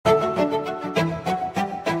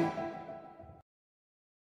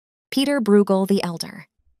Pieter Bruegel the Elder,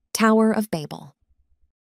 Tower of Babel.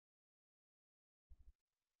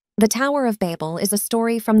 The Tower of Babel is a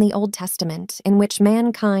story from the Old Testament in which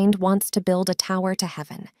mankind wants to build a tower to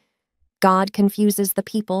heaven. God confuses the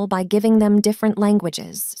people by giving them different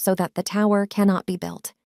languages so that the tower cannot be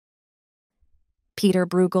built. Pieter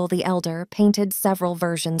Bruegel the Elder painted several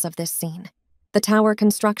versions of this scene. The tower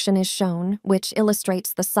construction is shown, which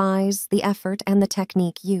illustrates the size, the effort, and the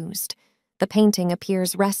technique used. The painting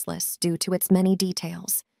appears restless due to its many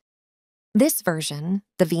details. This version,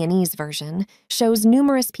 the Viennese version, shows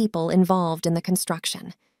numerous people involved in the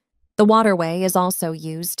construction. The waterway is also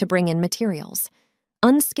used to bring in materials.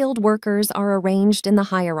 Unskilled workers are arranged in the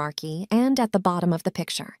hierarchy and at the bottom of the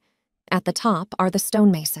picture. At the top are the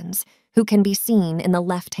stonemasons, who can be seen in the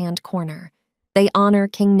left-hand corner. They honor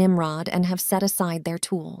King Nimrod and have set aside their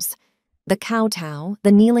tools. The kowtow,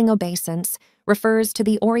 the kneeling obeisance, refers to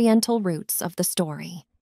the oriental roots of the story.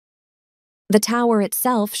 The tower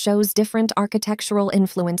itself shows different architectural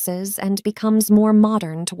influences and becomes more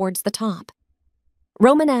modern towards the top.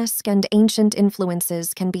 Romanesque and ancient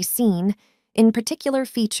influences can be seen in particular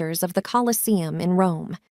features of the Colosseum in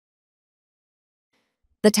Rome.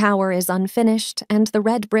 The tower is unfinished, and the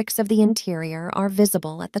red bricks of the interior are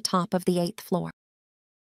visible at the top of the 8th floor.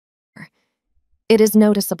 It is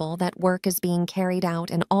noticeable that work is being carried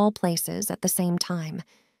out in all places at the same time.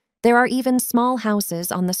 There are even small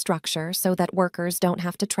houses on the structure so that workers don't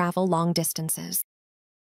have to travel long distances.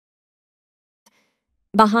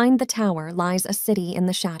 Behind the tower lies a city in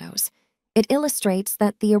the shadows. It illustrates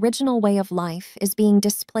that the original way of life is being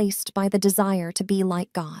displaced by the desire to be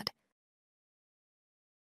like God.